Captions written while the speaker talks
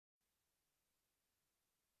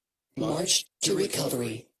March to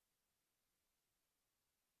recovery.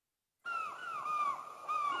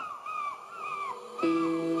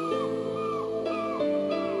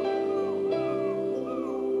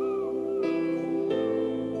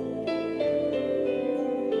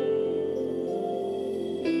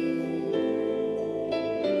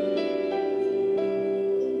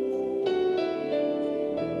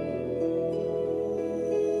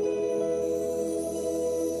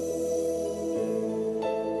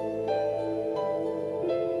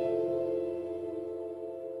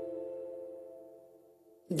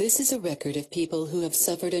 This is a record of people who have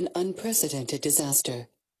suffered an unprecedented disaster.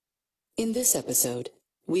 In this episode,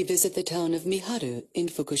 we visit the town of Miharu in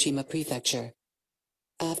Fukushima Prefecture.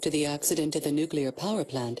 After the accident at the nuclear power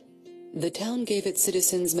plant, the town gave its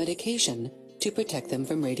citizens medication to protect them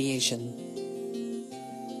from radiation.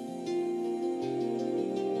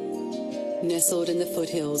 Nestled in the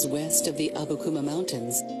foothills west of the Abukuma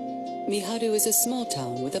Mountains, Miharu is a small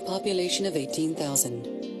town with a population of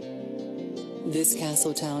 18,000. This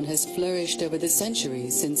castle town has flourished over the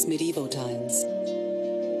centuries since medieval times.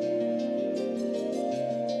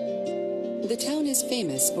 The town is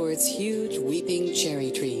famous for its huge weeping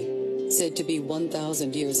cherry tree, said to be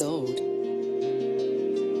 1,000 years old.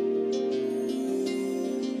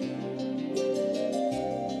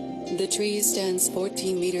 The tree stands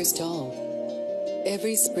 14 meters tall.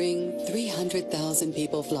 Every spring, 300,000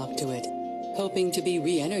 people flock to it, hoping to be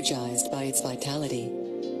re-energized by its vitality.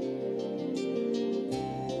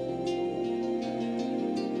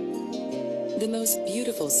 The most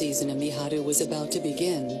beautiful season in Miharu was about to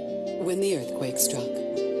begin when the earthquake struck.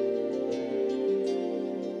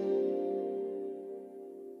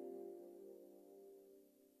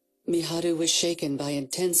 Miharu was shaken by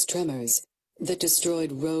intense tremors that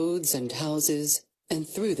destroyed roads and houses and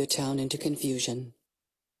threw the town into confusion.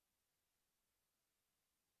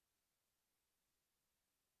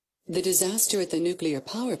 The disaster at the nuclear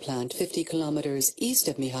power plant 50 kilometers east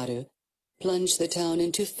of Miharu plunged the town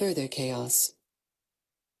into further chaos.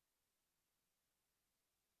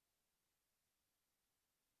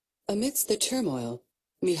 Amidst the turmoil,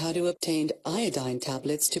 Miharu obtained iodine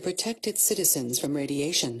tablets to protect its citizens from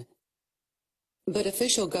radiation. But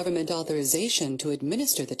official government authorization to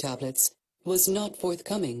administer the tablets was not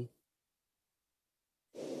forthcoming.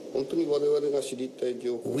 We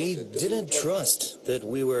didn't trust that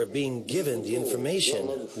we were being given the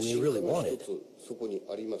information we really wanted.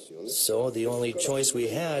 So the only choice we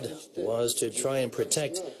had was to try and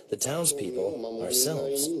protect the townspeople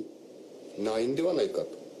ourselves.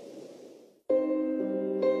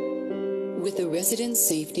 With the residents'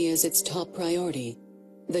 safety as its top priority,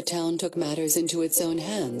 the town took matters into its own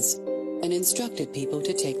hands and instructed people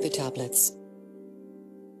to take the tablets.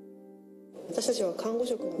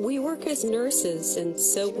 We work as nurses, and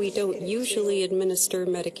so we don't usually administer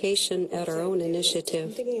medication at our own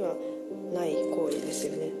initiative.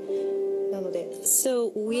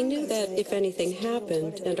 So we knew that if anything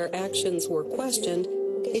happened and our actions were questioned,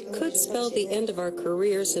 it could spell the end of our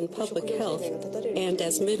careers in public health and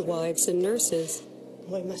as midwives and nurses.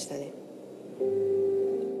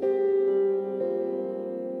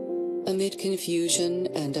 Amid confusion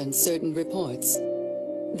and uncertain reports,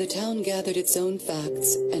 the town gathered its own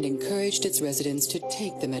facts and encouraged its residents to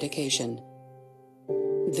take the medication.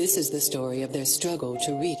 This is the story of their struggle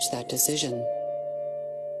to reach that decision.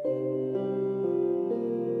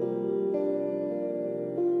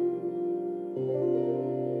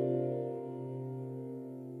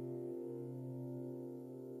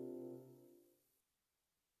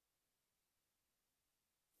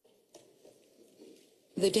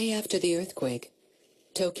 The day after the earthquake,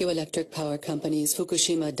 Tokyo Electric Power Company's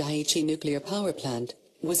Fukushima Daiichi nuclear power plant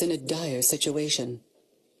was in a dire situation.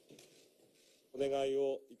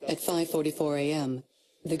 At 5:44 a.m.,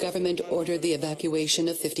 the government ordered the evacuation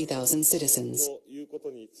of 50,000 citizens.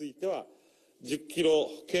 10キロ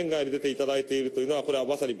圏外に出ていただいているというのは、これは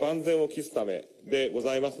まさに万全を期すためでご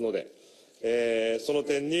ざいますので、その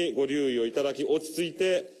点にご留意をいただき、落ち着い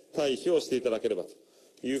て退避をしていただければと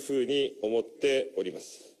いうふうに思っておりま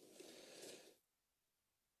す。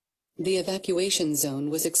The evacuation zone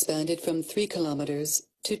was expanded from 3 kilometers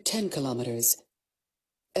to 10 kilometers.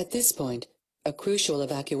 At this point, a crucial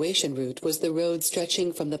evacuation route was the road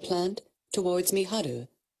stretching from the plant towards Miharu,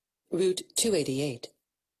 Route 288.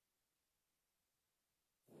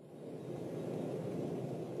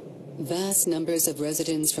 Vast numbers of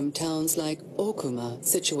residents from towns like Okuma,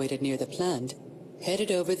 situated near the plant,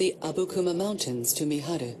 headed over the Abukuma Mountains to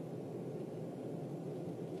Miharu.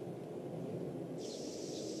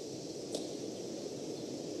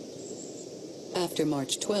 After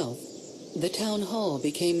March 12th, The town hall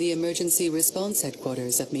became the emergency response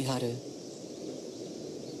headquarters of Miharu.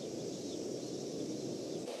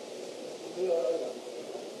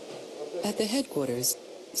 At the headquarters,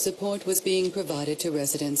 support was being provided to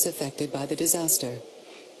residents affected by the disaster.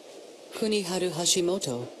 Kuniharu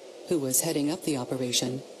Hashimoto, who was heading up the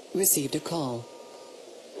operation, received a call.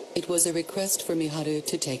 It was a request for Miharu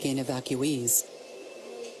to take in evacuees.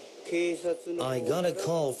 I got a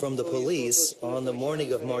call from the police on the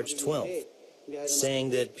morning of March 12th,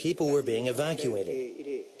 saying that people were being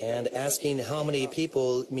evacuated and asking how many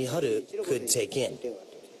people Miharu could take in.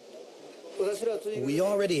 We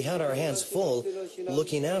already had our hands full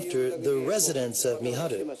looking after the residents of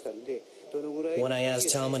Miharu. When I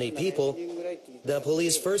asked how many people, the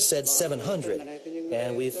police first said 700,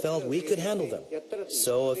 and we felt we could handle them.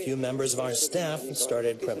 So a few members of our staff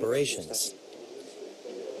started preparations.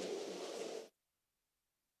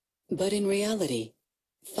 But in reality,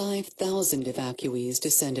 5,000 evacuees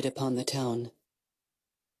descended upon the town.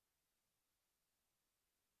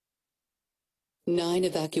 9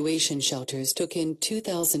 evacuation shelters took in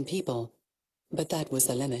 2,000 people, but that was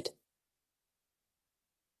the limit.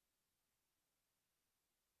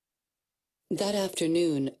 That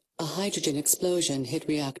afternoon, a hydrogen explosion hit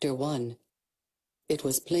Reactor 1. It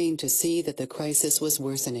was plain to see that the crisis was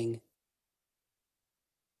worsening.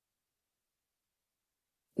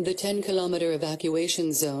 The 10-kilometer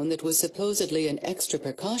evacuation zone that was supposedly an extra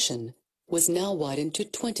precaution was now widened to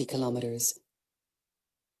 20 kilometers.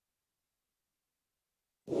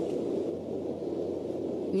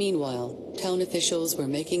 Meanwhile, town officials were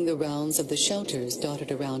making the rounds of the shelters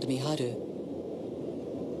dotted around Miharu.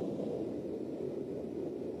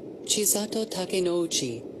 Chisato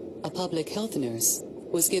Takenouchi, a public health nurse,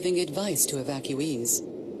 was giving advice to evacuees.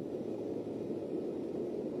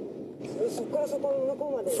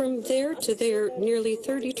 From there to there, nearly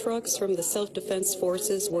 30 trucks from the self-defense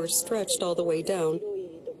forces were stretched all the way down.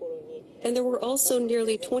 And there were also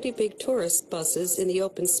nearly 20 big tourist buses in the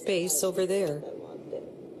open space over there.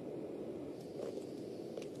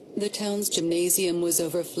 The town's gymnasium was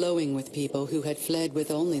overflowing with people who had fled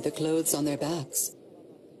with only the clothes on their backs.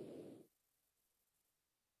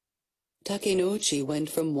 Takenouchi went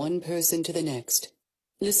from one person to the next,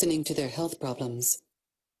 listening to their health problems.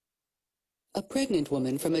 A pregnant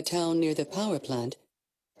woman from a town near the power plant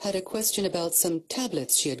had a question about some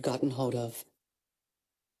tablets she had gotten hold of.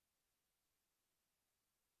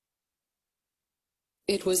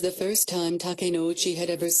 It was the first time Takenouchi had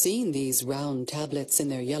ever seen these round tablets in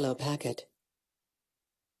their yellow packet.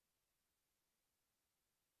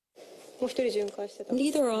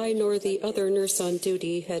 Neither I nor the other nurse on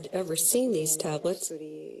duty had ever seen these tablets,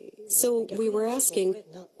 so we were asking,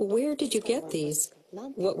 where did you get these?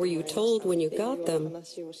 What were you told when you got them?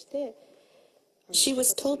 She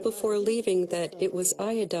was told before leaving that it was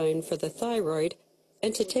iodine for the thyroid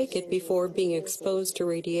and to take it before being exposed to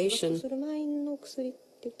radiation.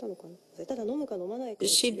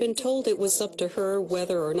 She'd been told it was up to her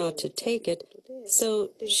whether or not to take it,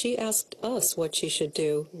 so she asked us what she should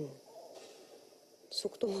do.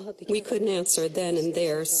 We couldn't answer then and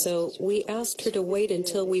there, so we asked her to wait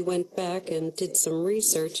until we went back and did some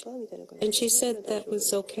research, and she said that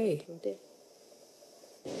was okay.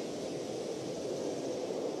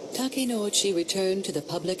 Takenouchi returned to the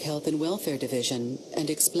Public Health and Welfare Division and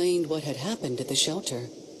explained what had happened at the shelter.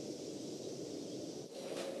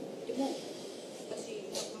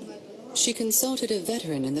 She consulted a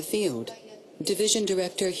veteran in the field, Division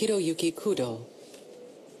Director Hiroyuki Kudo.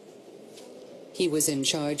 He was in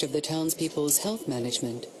charge of the townspeople's health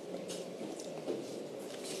management.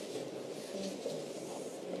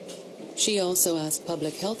 She also asked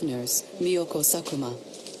public health nurse Miyoko Sakuma.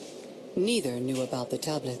 Neither knew about the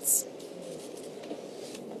tablets.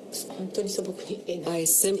 I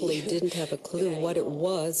simply didn't have a clue what it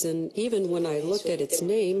was, and even when I looked at its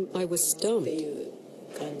name, I was stumped.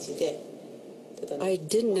 I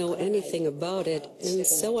didn't know anything about it, and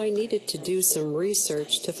so I needed to do some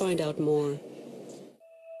research to find out more.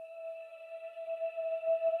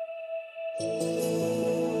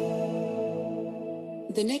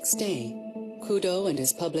 The next day, Kudo and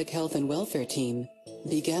his public health and welfare team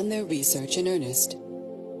began their research in earnest.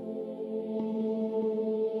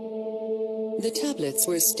 The tablets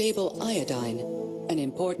were stable iodine, an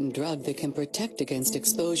important drug that can protect against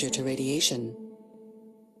exposure to radiation.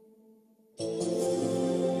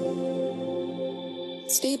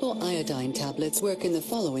 Stable iodine tablets work in the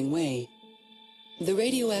following way. The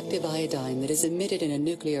radioactive iodine that is emitted in a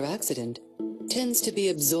nuclear accident tends to be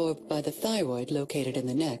absorbed by the thyroid located in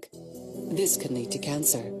the neck. This can lead to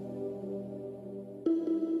cancer.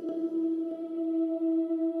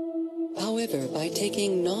 However, by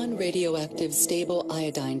taking non-radioactive stable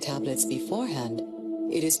iodine tablets beforehand,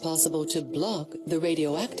 it is possible to block the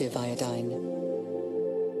radioactive iodine.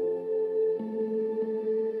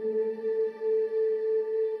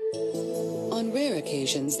 On rare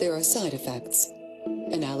occasions, there are side effects.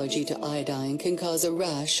 An allergy to iodine can cause a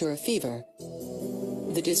rash or a fever.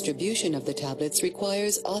 The distribution of the tablets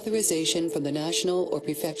requires authorization from the national or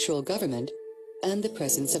prefectural government and the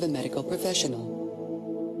presence of a medical professional.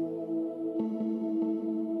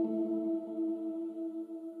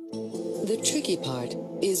 The tricky part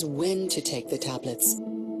is when to take the tablets.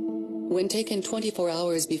 When taken 24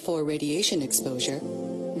 hours before radiation exposure,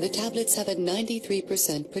 the tablets have a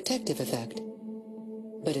 93% protective effect.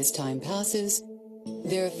 But as time passes,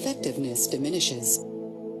 their effectiveness diminishes.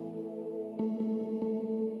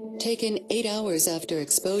 Taken 8 hours after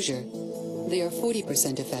exposure, they are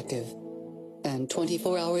 40% effective, and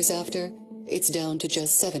 24 hours after, it's down to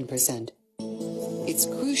just 7%. It's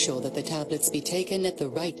crucial that the tablets be taken at the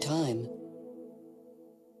right time.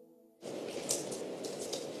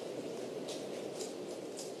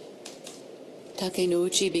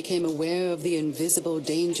 Takenouchi became aware of the invisible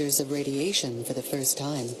dangers of radiation for the first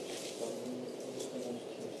time.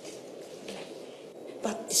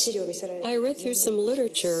 I read through some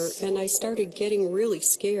literature and I started getting really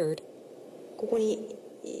scared.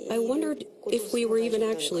 I wondered if we were even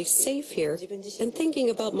actually safe here, and thinking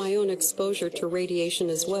about my own exposure to radiation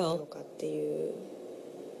as well.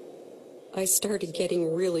 I started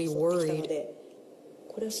getting really worried.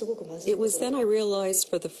 It was then I realized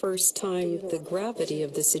for the first time the gravity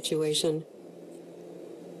of the situation.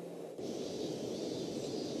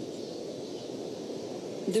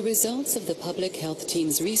 The results of the public health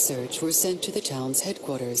team's research were sent to the town's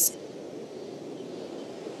headquarters.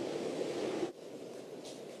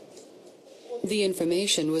 The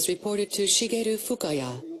information was reported to Shigeru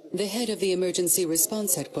Fukaya, the head of the emergency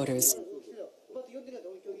response headquarters.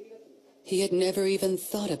 He had never even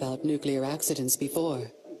thought about nuclear accidents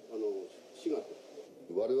before.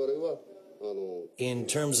 In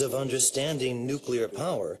terms of understanding nuclear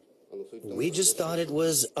power, we just thought it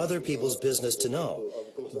was other people's business to know,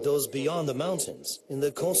 those beyond the mountains, in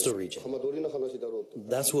the coastal region.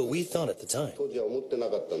 That's what we thought at the time.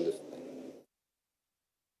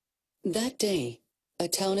 That day, a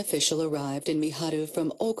town official arrived in Miharu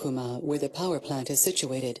from Okuma, where the power plant is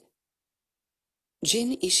situated.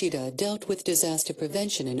 Jin Ishida dealt with disaster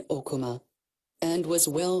prevention in Okuma and was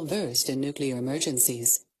well versed in nuclear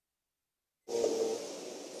emergencies.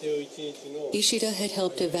 Ishida had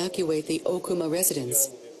helped evacuate the Okuma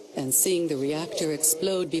residence, and seeing the reactor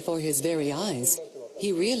explode before his very eyes,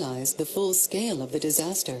 he realized the full scale of the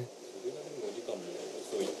disaster.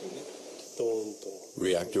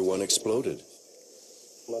 Reactor 1 exploded,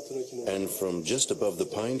 and from just above the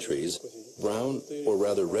pine trees, brown, or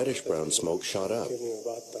rather reddish-brown smoke shot up.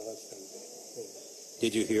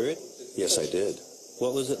 Did you hear it? Yes, I did.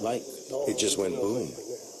 What was it like? It just went boom.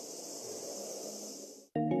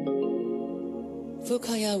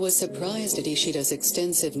 Fukaya was surprised at Ishida's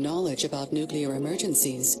extensive knowledge about nuclear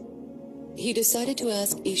emergencies. He decided to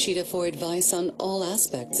ask Ishida for advice on all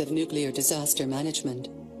aspects of nuclear disaster management.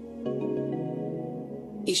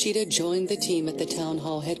 Ishida joined the team at the town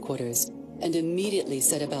hall headquarters and immediately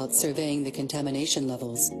set about surveying the contamination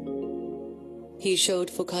levels. He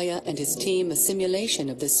showed Fukaya and his team a simulation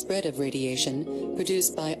of the spread of radiation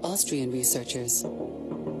produced by Austrian researchers.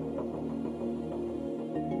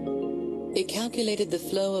 It calculated the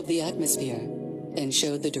flow of the atmosphere and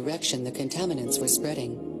showed the direction the contaminants were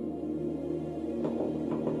spreading.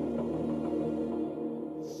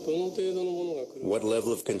 What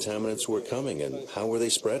level of contaminants were coming and how were they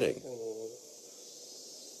spreading?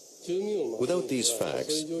 Without these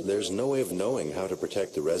facts, there's no way of knowing how to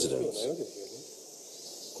protect the residents.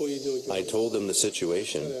 I told them the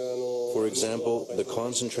situation. For example, the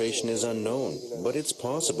concentration is unknown, but it's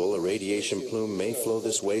possible a radiation plume may flow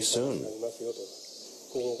this way soon.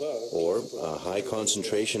 Or a high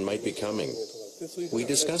concentration might be coming. We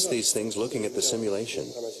discussed these things looking at the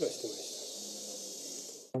simulation.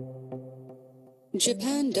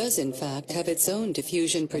 Japan does in fact have its own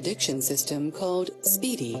diffusion prediction system called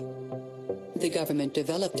SPEEDY. The government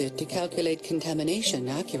developed it to calculate contamination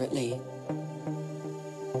accurately.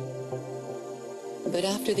 But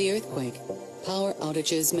after the earthquake, power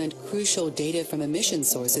outages meant crucial data from emission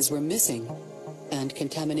sources were missing, and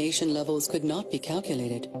contamination levels could not be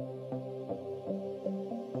calculated.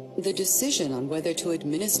 The decision on whether to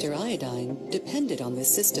administer iodine depended on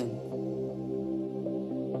this system.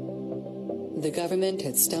 The government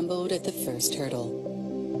had stumbled at the first hurdle.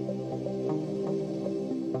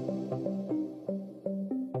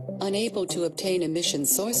 On unable to obtain emission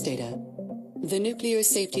source data, the Nuclear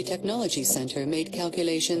Safety Technology Center made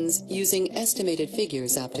calculations using estimated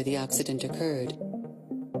figures after the accident occurred.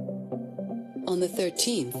 On the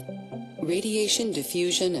 13th, radiation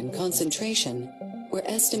diffusion and concentration were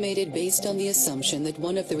estimated based on the assumption that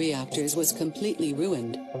one of the reactors was completely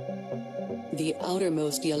ruined. The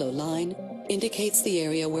outermost yellow line indicates the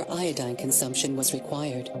area where iodine consumption was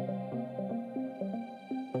required.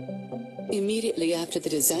 Immediately after the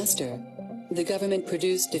disaster, the government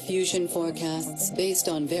produced diffusion forecasts based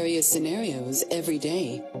on various scenarios every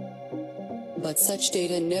day. But such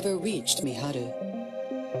data never reached Miharu.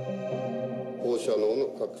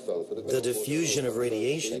 The diffusion of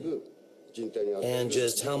radiation and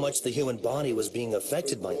just how much the human body was being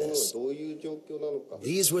affected by this.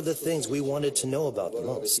 These were the things we wanted to know about the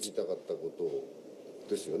most.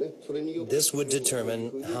 This would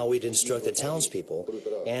determine how we'd instruct the townspeople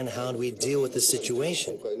and how we'd deal with the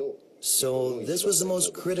situation. So this was the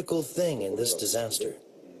most critical thing in this disaster.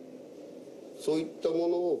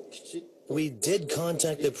 We did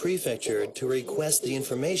contact the prefecture to request the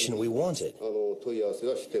information we wanted.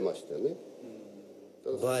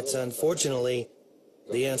 But unfortunately,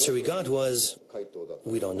 the answer we got was,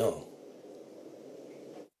 we don't know.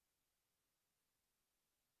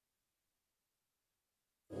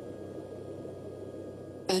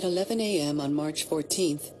 At 11 a.m. on March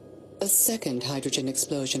 14th, a second hydrogen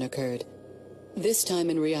explosion occurred, this time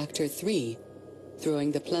in Reactor 3,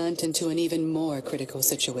 throwing the plant into an even more critical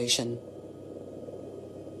situation.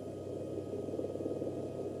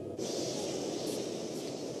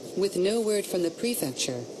 With no word from the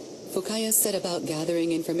prefecture, Fukaya set about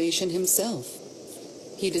gathering information himself.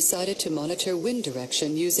 He decided to monitor wind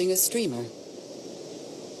direction using a streamer.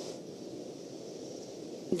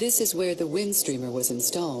 This is where the wind streamer was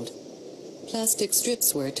installed. Plastic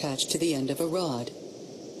strips were attached to the end of a rod.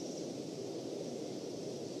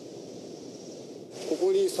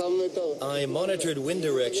 I monitored wind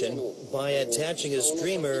direction by attaching a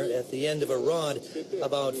streamer at the end of a rod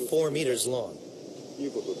about 4 meters long.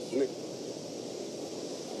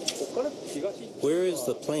 Where is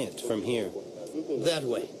the plant from here? That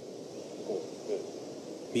way.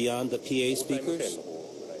 Beyond the PA speakers?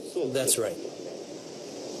 That's right.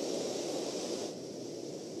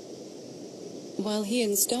 While he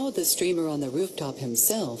installed the streamer on the rooftop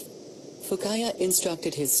himself, Fukaya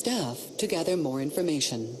instructed his staff to gather more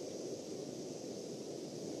information.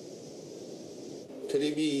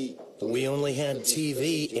 We only had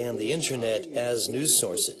TV and the internet as news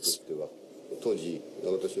sources.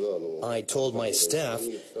 I told my staff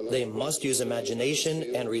they must use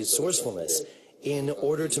imagination and resourcefulness in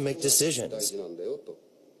order to make decisions.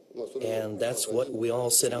 And that's what we all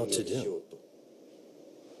set out to do.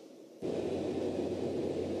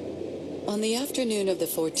 On the afternoon of the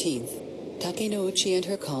 14th, Takenouchi and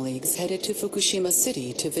her colleagues headed to Fukushima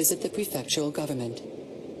City to visit the prefectural government.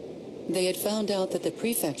 They had found out that the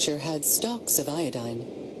prefecture had stocks of iodine.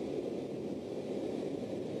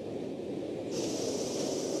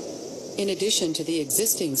 In addition to the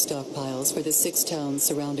existing stockpiles for the 6 towns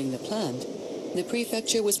surrounding the plant, the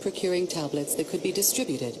prefecture was procuring tablets that could be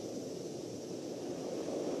distributed.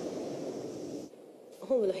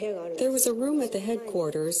 There was a room at the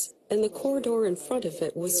headquarters, and the corridor in front of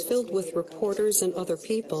it was filled with reporters and other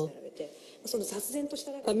people.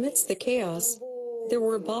 Amidst the chaos, there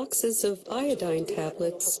were boxes of iodine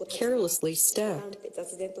tablets carelessly stacked.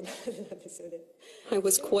 I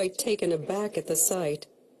was quite taken aback at the sight.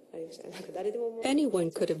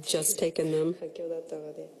 Anyone could have just taken them.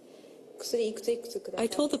 I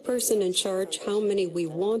told the person in charge how many we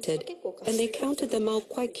wanted, and they counted them out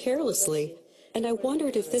quite carelessly, and I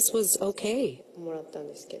wondered if this was okay.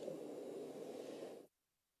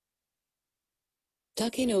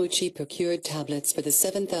 Takenouchi procured tablets for the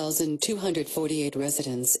 7,248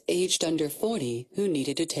 residents aged under 40 who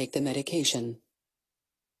needed to take the medication.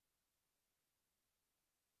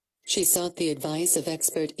 She sought the advice of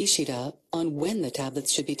expert Ishida on when the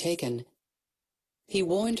tablets should be taken. He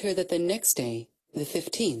warned her that the next day, the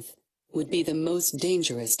 15th, would be the most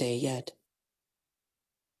dangerous day yet.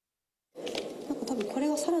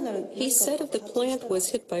 He said if the plant was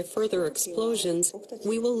hit by further explosions,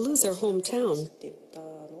 we will lose our hometown.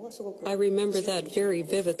 I remember that very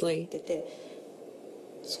vividly.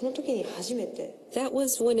 That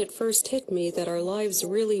was when it first hit me that our lives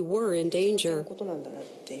really were in danger.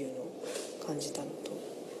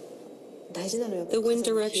 The wind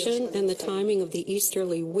direction and the timing of the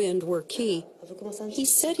easterly wind were key. He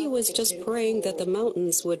said he was just praying that the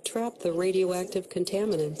mountains would trap the radioactive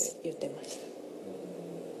contaminants.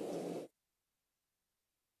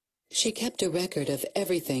 She kept a record of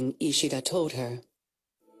everything Ishida told her.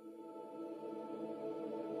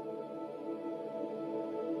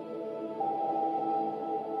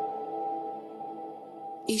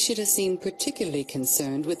 Ishida seemed particularly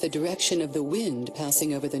concerned with the direction of the wind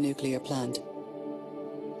passing over the nuclear plant.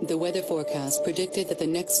 The weather forecast predicted that the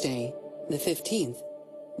next day, the 15th,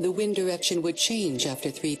 the wind direction would change after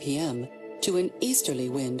 3 p.m. to an easterly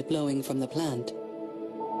wind blowing from the plant.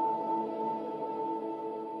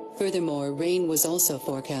 Furthermore, rain was also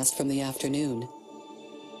forecast from the afternoon.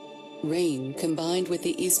 Rain, combined with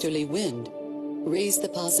the easterly wind, raised the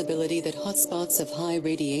possibility that hotspots of high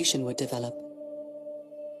radiation would develop.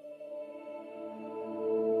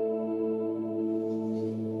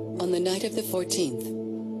 On the night of the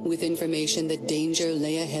 14th, with information that danger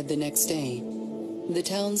lay ahead the next day, the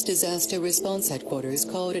town's disaster response headquarters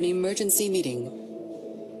called an emergency meeting.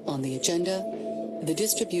 On the agenda, the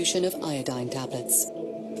distribution of iodine tablets.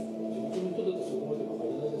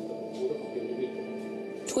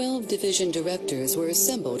 12 division directors were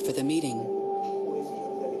assembled for the meeting.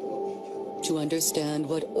 To understand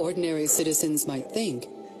what ordinary citizens might think,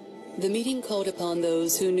 the meeting called upon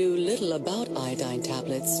those who knew little about iodine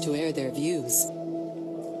tablets to air their views.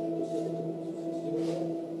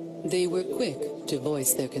 They were quick to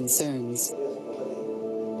voice their concerns.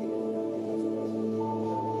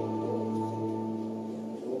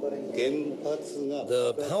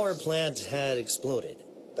 The power plant had exploded.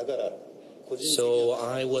 So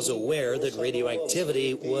I was aware that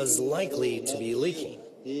radioactivity was likely to be leaking.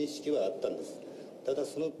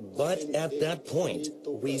 But at that point,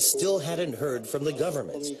 we still hadn't heard from the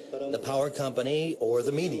government, the power company, or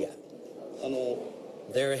the media.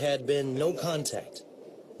 There had been no contact,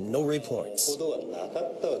 no reports.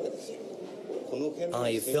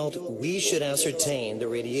 I felt we should ascertain the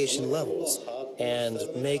radiation levels and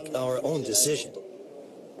make our own decision.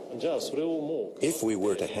 If we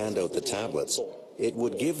were to hand out the tablets, it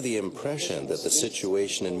would give the impression that the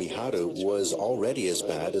situation in Miharu was already as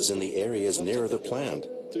bad as in the areas near the plant.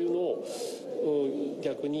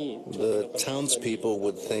 The townspeople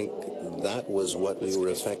would think that was what we were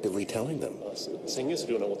effectively telling them.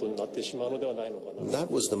 That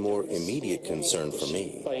was the more immediate concern for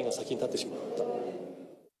me.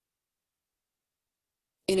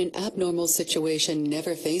 In an abnormal situation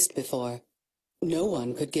never faced before, no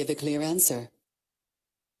one could give a clear answer.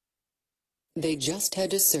 They just had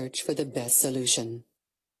to search for the best solution.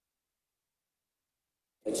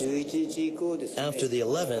 After the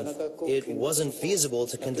 11th, it wasn't feasible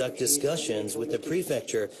to conduct discussions with the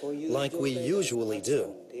prefecture like we usually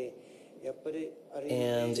do.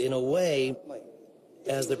 And in a way,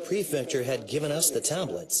 as the prefecture had given us the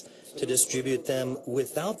tablets, to distribute them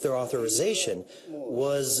without their authorization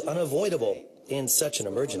was unavoidable in such an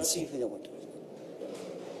emergency.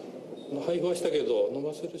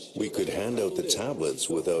 We could hand out the tablets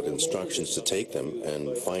without instructions to take them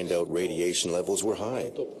and find out radiation levels were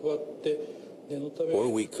high. Or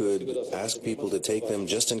we could ask people to take them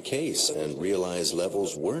just in case and realize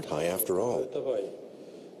levels weren't high after all,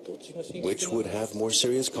 which would have more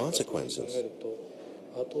serious consequences.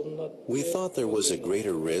 We thought there was a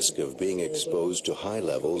greater risk of being exposed to high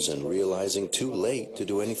levels and realizing too late to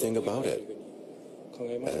do anything about it.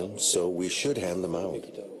 And so we should hand them out.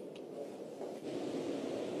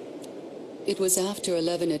 It was after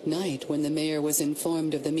 11 at night when the mayor was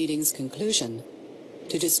informed of the meeting's conclusion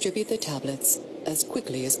to distribute the tablets as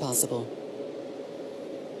quickly as possible.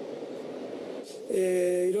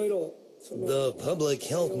 The public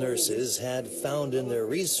health nurses had found in their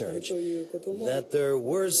research that there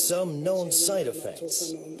were some known side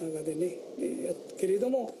effects,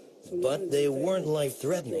 but they weren't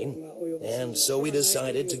life-threatening, and so we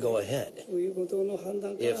decided to go ahead.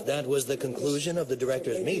 If that was the conclusion of the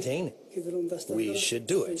directors' meeting, we should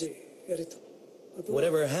do it.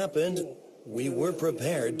 Whatever happened, we were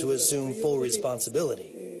prepared to assume full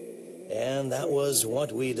responsibility, and that was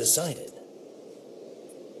what we decided.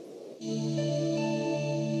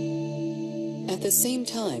 At the same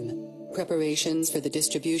time, preparations for the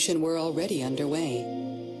distribution were already underway.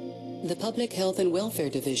 The Public Health and Welfare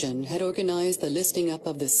Division had organized the listing up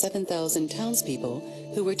of the 7,000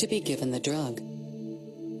 townspeople who were to be given the drug.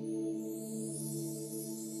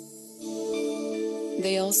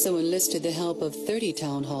 They also enlisted the help of 30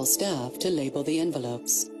 town hall staff to label the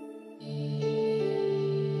envelopes.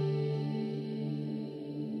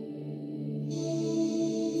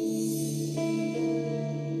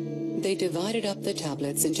 They divided up the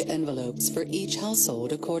tablets into envelopes for each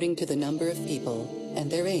household according to the number of people and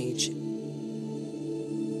their age.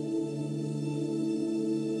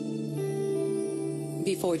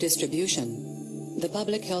 Before distribution, the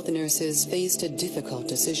public health nurses faced a difficult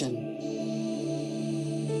decision.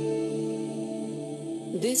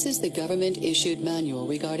 This is the government-issued manual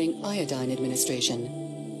regarding iodine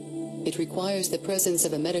administration. It requires the presence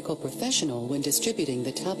of a medical professional when distributing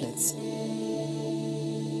the tablets.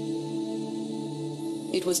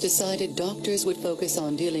 It was decided doctors would focus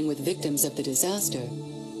on dealing with victims of the disaster,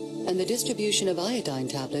 and the distribution of iodine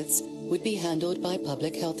tablets would be handled by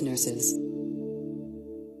public health nurses.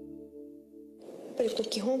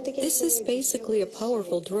 This is basically a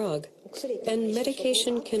powerful drug, and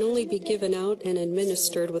medication can only be given out and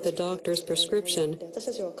administered with a doctor's prescription.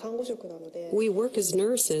 We work as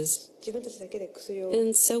nurses,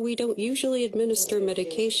 and so we don't usually administer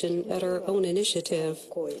medication at our own initiative.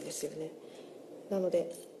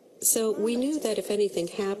 So we knew that if anything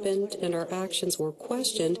happened and our actions were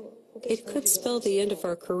questioned, it could spell the end of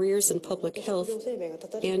our careers in public health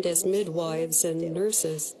and as midwives and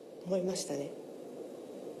nurses.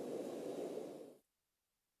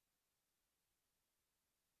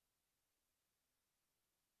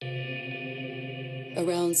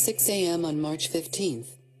 Around 6 a.m. on March 15th,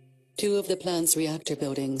 two of the plant's reactor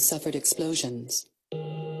buildings suffered explosions.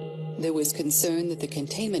 There was concern that the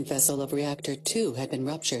containment vessel of Reactor 2 had been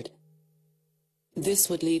ruptured. This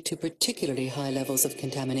would lead to particularly high levels of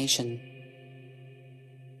contamination.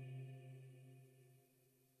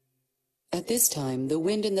 At this time, the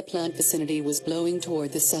wind in the plant vicinity was blowing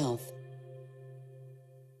toward the south.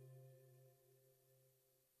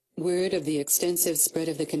 Word of the extensive spread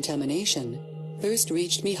of the contamination first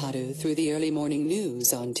reached Miharu through the early morning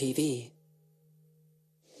news on TV.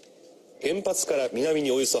 原発から南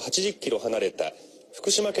におよそ80キロ離れた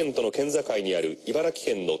福島県との県境にある茨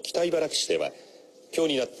城県の北茨城市では、今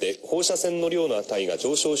日になって放射線の量の値が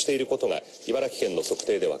上昇していることが茨城県の測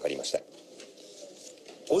定で分かりました。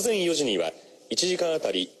午前4時には1時間あ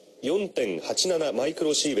たり 4.87 マイク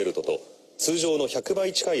ロシーベルトと通常の100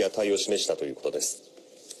倍近い値を示したということです。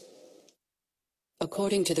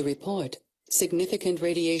According to the report, significant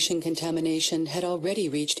radiation contamination had already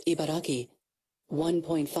reached Ibaraki,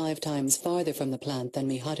 1.5 times farther from the plant than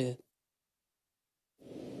Miharu.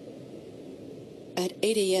 At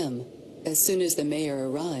 8 a.m., as soon as the mayor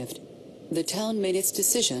arrived, the town made its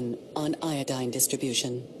decision on iodine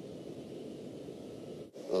distribution.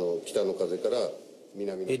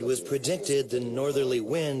 It was predicted the northerly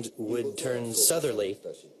wind would turn southerly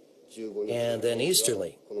and then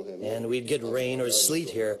easterly, and we'd get rain or sleet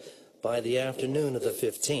here by the afternoon of the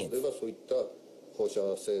 15th.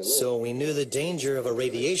 So we knew the danger of a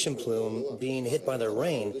radiation plume being hit by the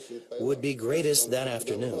rain would be greatest that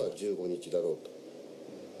afternoon.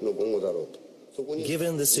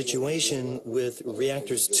 Given the situation with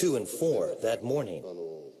reactors 2 and 4 that morning,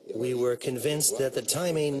 we were convinced that the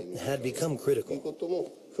timing had become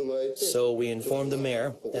critical. So we informed the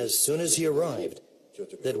mayor as soon as he arrived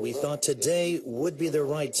that we thought today would be the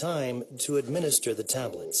right time to administer the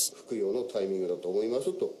tablets.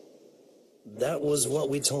 That was what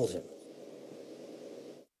we told him.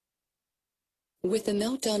 With the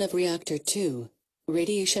meltdown of Reactor 2,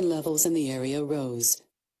 radiation levels in the area rose.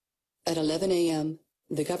 At 11 a.m.,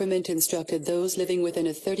 the government instructed those living within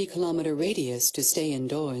a 30-kilometer radius to stay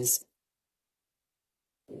indoors.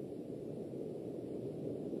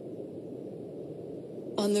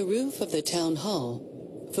 On the roof of the town hall,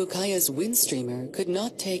 Fukuya's wind streamer could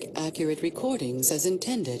not take accurate recordings as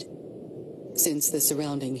intended, since the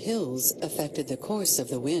surrounding hills affected the course of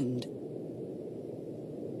the wind.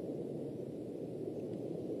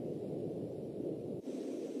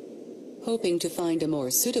 Hoping to find a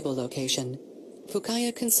more suitable location,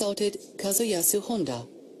 Fukuya consulted Kazuyasu Honda,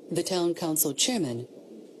 the town council chairman,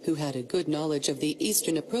 who had a good knowledge of the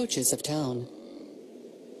eastern approaches of town.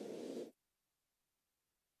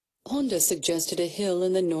 Honda suggested a hill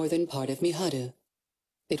in the northern part of Miharu.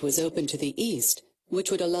 It was open to the east,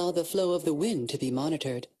 which would allow the flow of the wind to be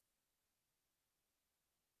monitored.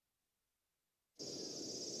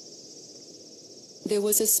 There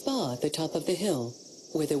was a spa at the top of the hill,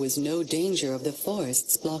 where there was no danger of the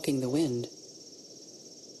forests blocking the wind.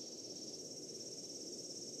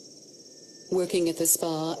 Working at the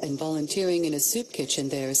spa and volunteering in a soup kitchen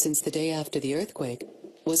there since the day after the earthquake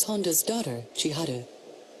was Honda's daughter, Chiharu.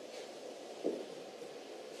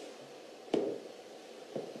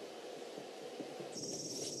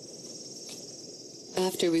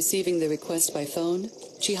 After receiving the request by phone,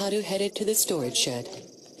 Chiharu headed to the storage shed.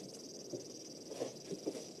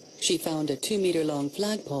 She found a 2-meter-long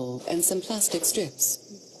flagpole and some plastic strips.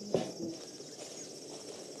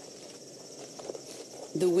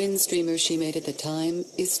 The wind streamer she made at the time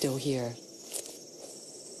is still here.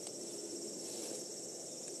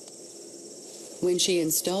 When she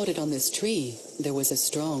installed it on this tree, there was a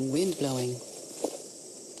strong wind blowing.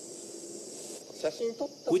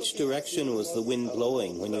 Which direction was the wind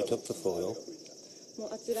blowing when you took the photo?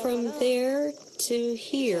 From there to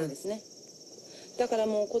here.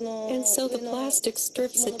 And so the plastic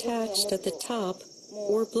strips attached at the top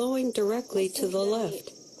were blowing directly to the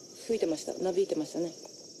left.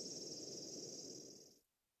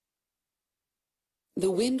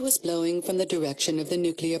 The wind was blowing from the direction of the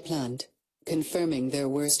nuclear plant, confirming their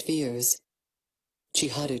worst fears.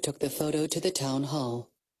 Miharu took the photo to the town hall.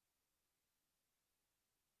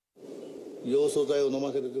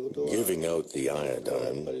 Giving out the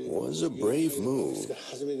iodine was a brave move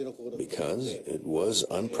because it was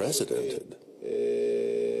unprecedented.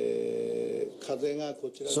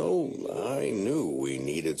 So I knew we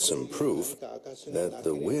needed some proof that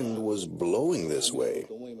the wind was blowing this way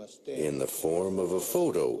in the form of a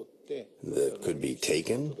photo that could be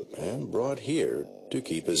taken and brought here to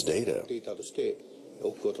keep as data,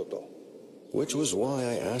 which was why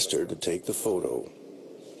I asked her to take the photo.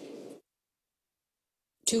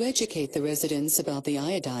 To educate the residents about the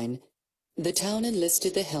iodine, the town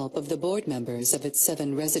enlisted the help of the board members of its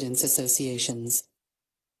 7 residents' associations.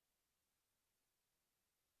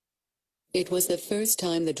 It was the first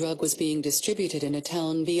time the drug was being distributed in a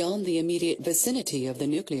town beyond the immediate vicinity of the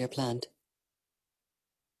nuclear plant.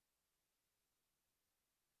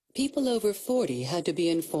 People over 40 had to be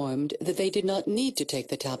informed that they did not need to take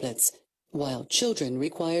the tablets, while children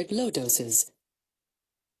required low doses.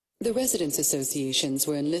 The residents' associations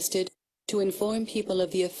were enlisted to inform people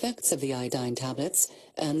of the effects of the iodine tablets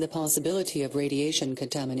and the possibility of radiation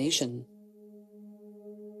contamination.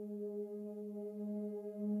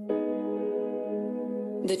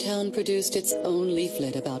 The town produced its own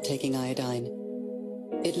leaflet about taking iodine.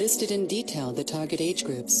 It listed in detail the target age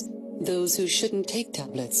groups, those who shouldn't take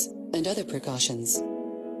tablets, and other precautions.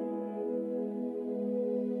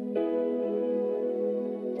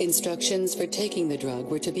 Instructions for taking the drug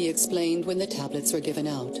were to be explained when the tablets were given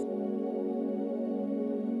out.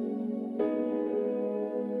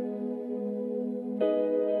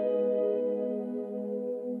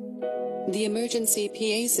 The emergency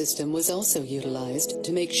PA system was also utilized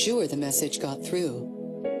to make sure the message got through.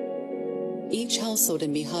 Each household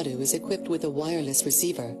in Miharu is equipped with a wireless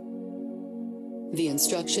receiver. The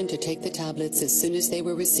instruction to take the tablets as soon as they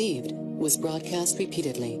were received was broadcast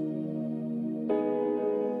repeatedly.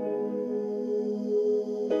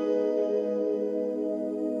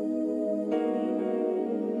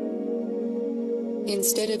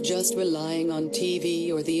 Instead of just relying on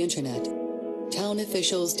TV or the internet, town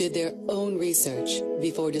officials did their own research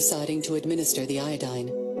before deciding to administer the iodine.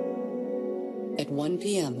 At 1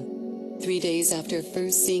 p.m., 3 days after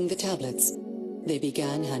first seeing the tablets, they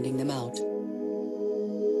began handing them out.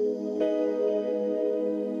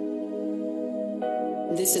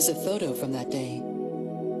 This is a photo from that day.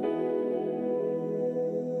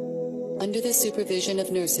 Under the supervision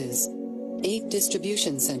of nurses, 8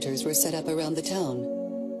 distribution centers were set up around the town.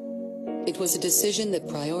 It was a decision that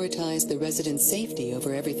prioritized the residents' safety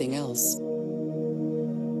over everything else.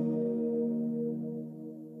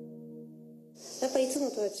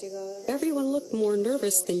 Everyone looked more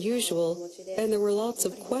nervous than usual, and there were lots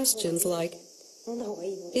of questions like,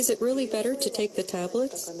 is it really better to take the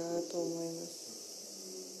tablets?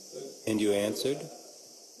 And you answered?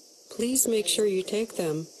 Please make sure you take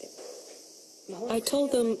them. I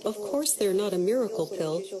told them, of course they're not a miracle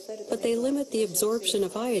pill, but they limit the absorption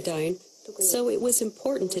of iodine, so it was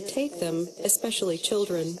important to take them, especially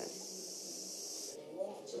children.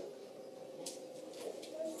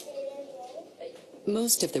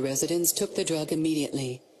 Most of the residents took the drug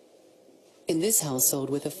immediately. In this household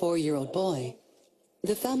with a 4-year-old boy,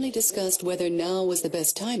 the family discussed whether now was the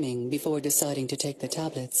best timing before deciding to take the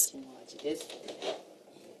tablets.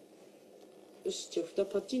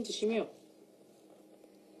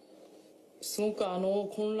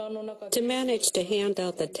 To manage to hand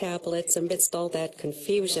out the tablets amidst all that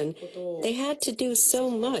confusion, they had to do so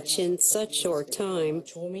much in such short time.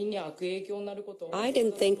 I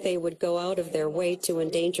didn't think they would go out of their way to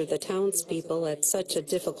endanger the townspeople at such a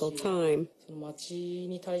difficult time.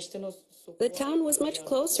 The town was much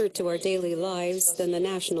closer to our daily lives than the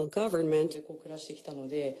national government.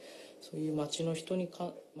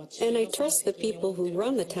 And I trust the people who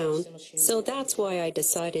run the town, so that's why I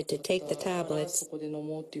decided to take the tablets. But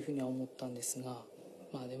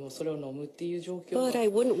I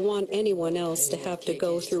wouldn't want anyone else to have to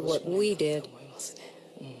go through what we did.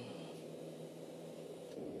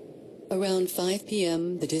 Around 5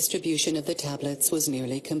 p.m., the distribution of the tablets was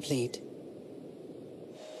nearly complete.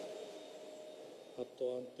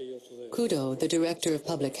 Kudo, the director of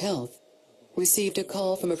public health, received a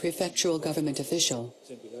call from a prefectural government official.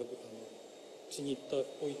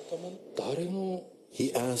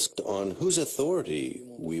 He asked on whose authority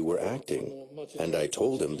we were acting, and I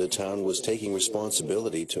told him the town was taking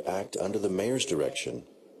responsibility to act under the mayor's direction.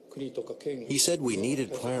 He said we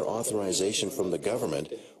needed prior authorization from the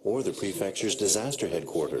government or the prefecture's disaster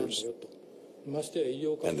headquarters,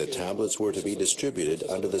 and the tablets were to be distributed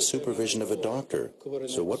under the supervision of a doctor.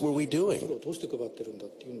 So what were we doing?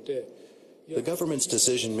 The government's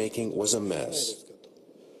decision-making was a mess.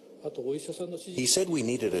 He said we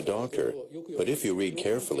needed a doctor, but if you read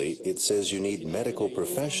carefully, it says you need medical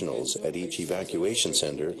professionals at each evacuation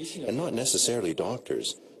center and not necessarily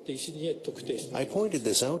doctors. I pointed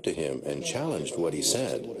this out to him and challenged what he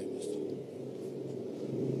said.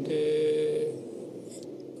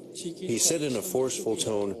 He said in a forceful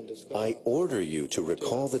tone, "I order you to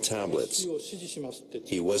recall the tablets."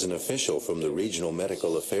 He was an official from the Regional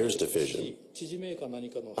Medical Affairs Division.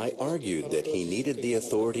 I argued that he needed the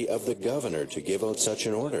authority of the governor to give out such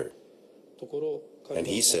an order. And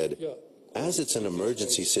he said, "As it's an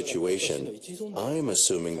emergency situation, I'm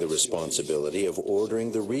assuming the responsibility of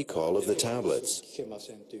ordering the recall of the tablets."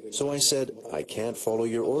 So I said, "I can't follow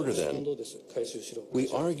your order then." We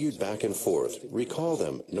argued back and forth. "Recall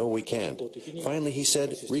them." "No, we can't." Finally, he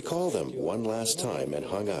said, "Recall them," one last time, and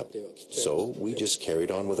hung up. So we just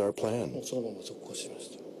carried on with our plan.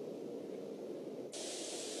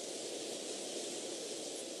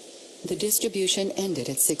 The distribution ended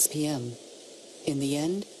at 6 p.m. In the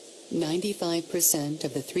end, 95%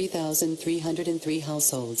 of the 3,303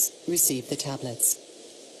 households received the tablets.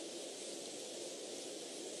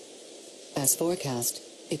 As forecast,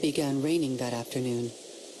 it began raining that afternoon.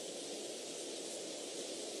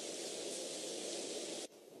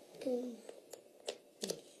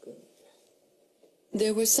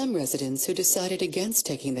 There were some residents who decided against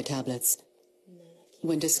taking the tablets.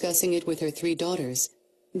 When discussing it with her 3 daughters,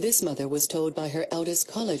 this mother was told by her eldest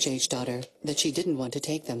college-age daughter that she didn't want to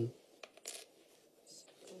take them.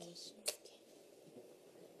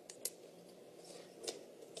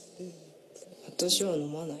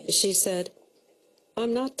 She said,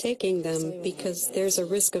 "I'm not taking them because there's a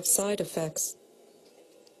risk of side effects."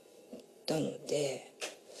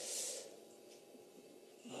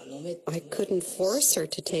 I couldn't force her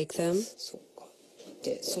to take them.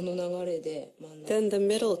 Then the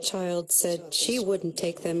middle child said she wouldn't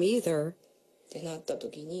take them either.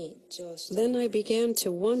 Then I began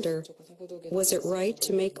to wonder, was it right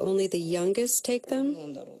to make only the youngest take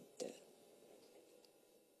them?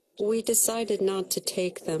 We decided not to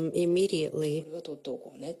take them immediately,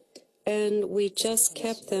 and we just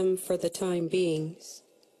kept them for the time being.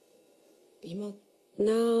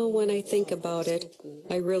 Now, when I think about it,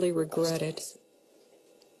 I really regret it.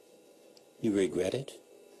 You regret it?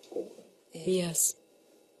 Yes.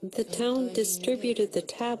 The town distributed the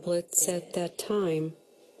tablets at that time,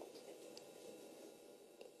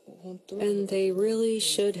 and they really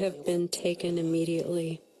should have been taken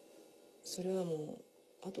immediately.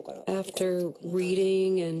 After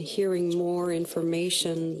reading and hearing more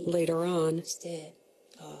information later on,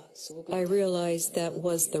 I realized that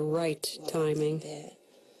was the right timing.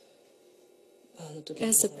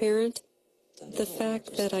 As a parent, the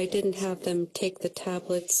fact that I didn't have them take the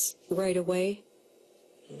tablets right away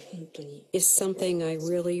is something I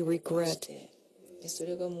really regret.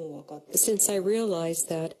 Since I realized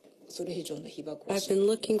that, I've been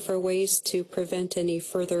looking for ways to prevent any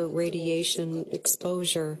further radiation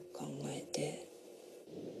exposure.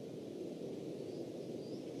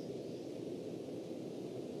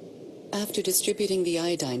 After distributing the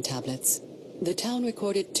iodine tablets, the town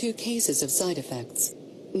recorded 2 cases of side effects,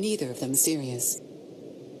 neither of them serious.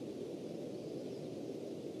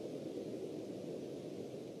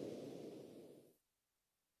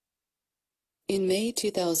 In May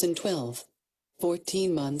 2012,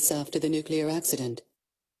 14 months after the nuclear accident,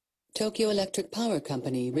 Tokyo Electric Power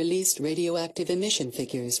Company released radioactive emission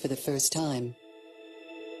figures for the first time.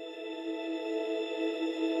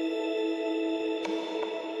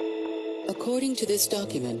 According to this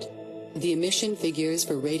document, the emission figures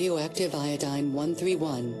for radioactive iodine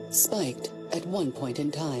 131 spiked at one point in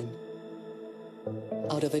time.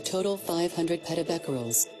 Out of a total 500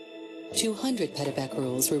 petabecquerels, 200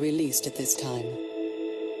 petabecquerels were released at this time.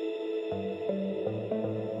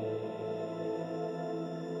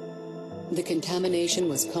 The contamination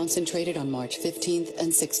was concentrated on March 15th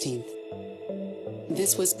and 16th.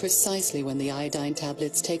 This was precisely when the iodine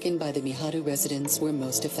tablets taken by the Miharu residents were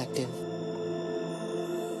most effective.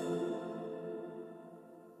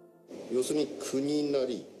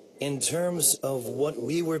 In terms of what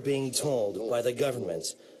we were being told by the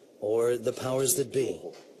government or the powers that be,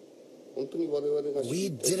 we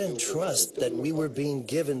didn't trust that we were being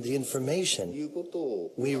given the information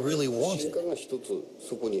we really wanted.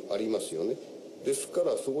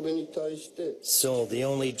 So the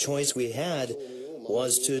only choice we had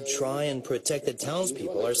was to try and protect the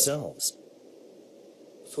townspeople ourselves.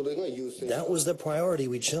 That was the priority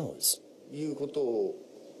we chose.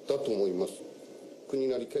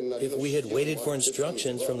 If we had waited for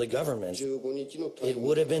instructions from the government, it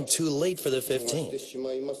would have been too late for the 15th.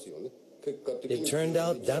 It turned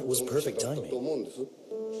out that was perfect timing.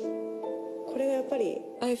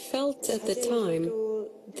 I felt at the time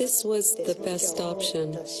this was the best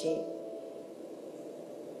option.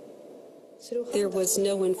 There was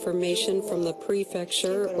no information from the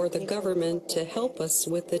prefecture or the government to help us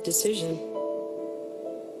with the decision.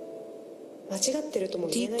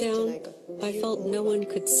 Deep down, I felt no one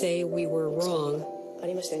could say we were wrong,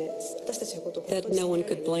 that no one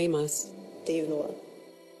could blame us.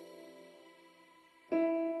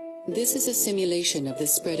 This is a simulation of the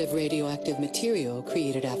spread of radioactive material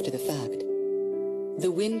created after the fact.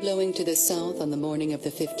 The wind blowing to the south on the morning of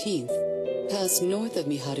the 15th passed north of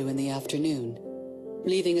Miharu in the afternoon,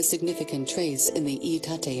 leaving a significant trace in the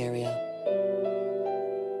Iitate area.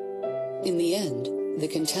 In the end, the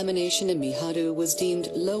contamination in Miharu was deemed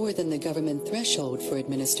lower than the government threshold for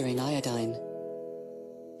administering iodine.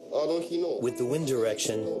 With the wind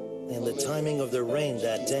direction and the timing of the rain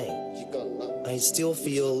that day, I still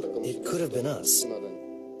feel it could have been us.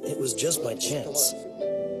 It was just by chance.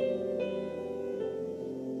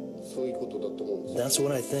 That's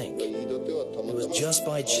what I think. It was just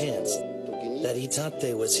by chance that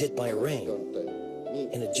Iitate was hit by rain,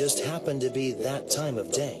 and it just happened to be that time of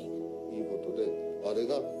day.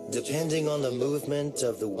 Depending on the movement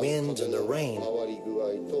of the wind and the rain,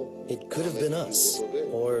 it could have been us,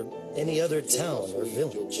 or any other town or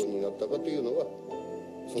village.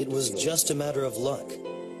 It was just a matter of luck,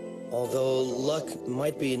 although luck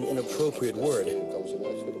might be an inappropriate word,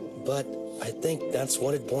 but I think that's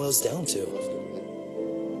what it boils down to.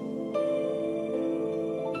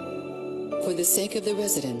 For the sake of the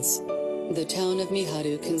residents, the town of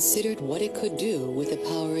Miharu considered what it could do with the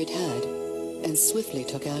power it had, and swiftly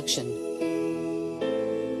took action.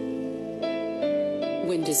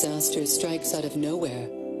 When disaster strikes out of nowhere,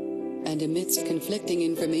 and amidst conflicting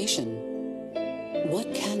information,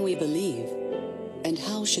 what can we believe, and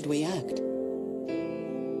how should we act?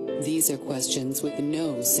 These are questions with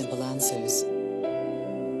no simple answers.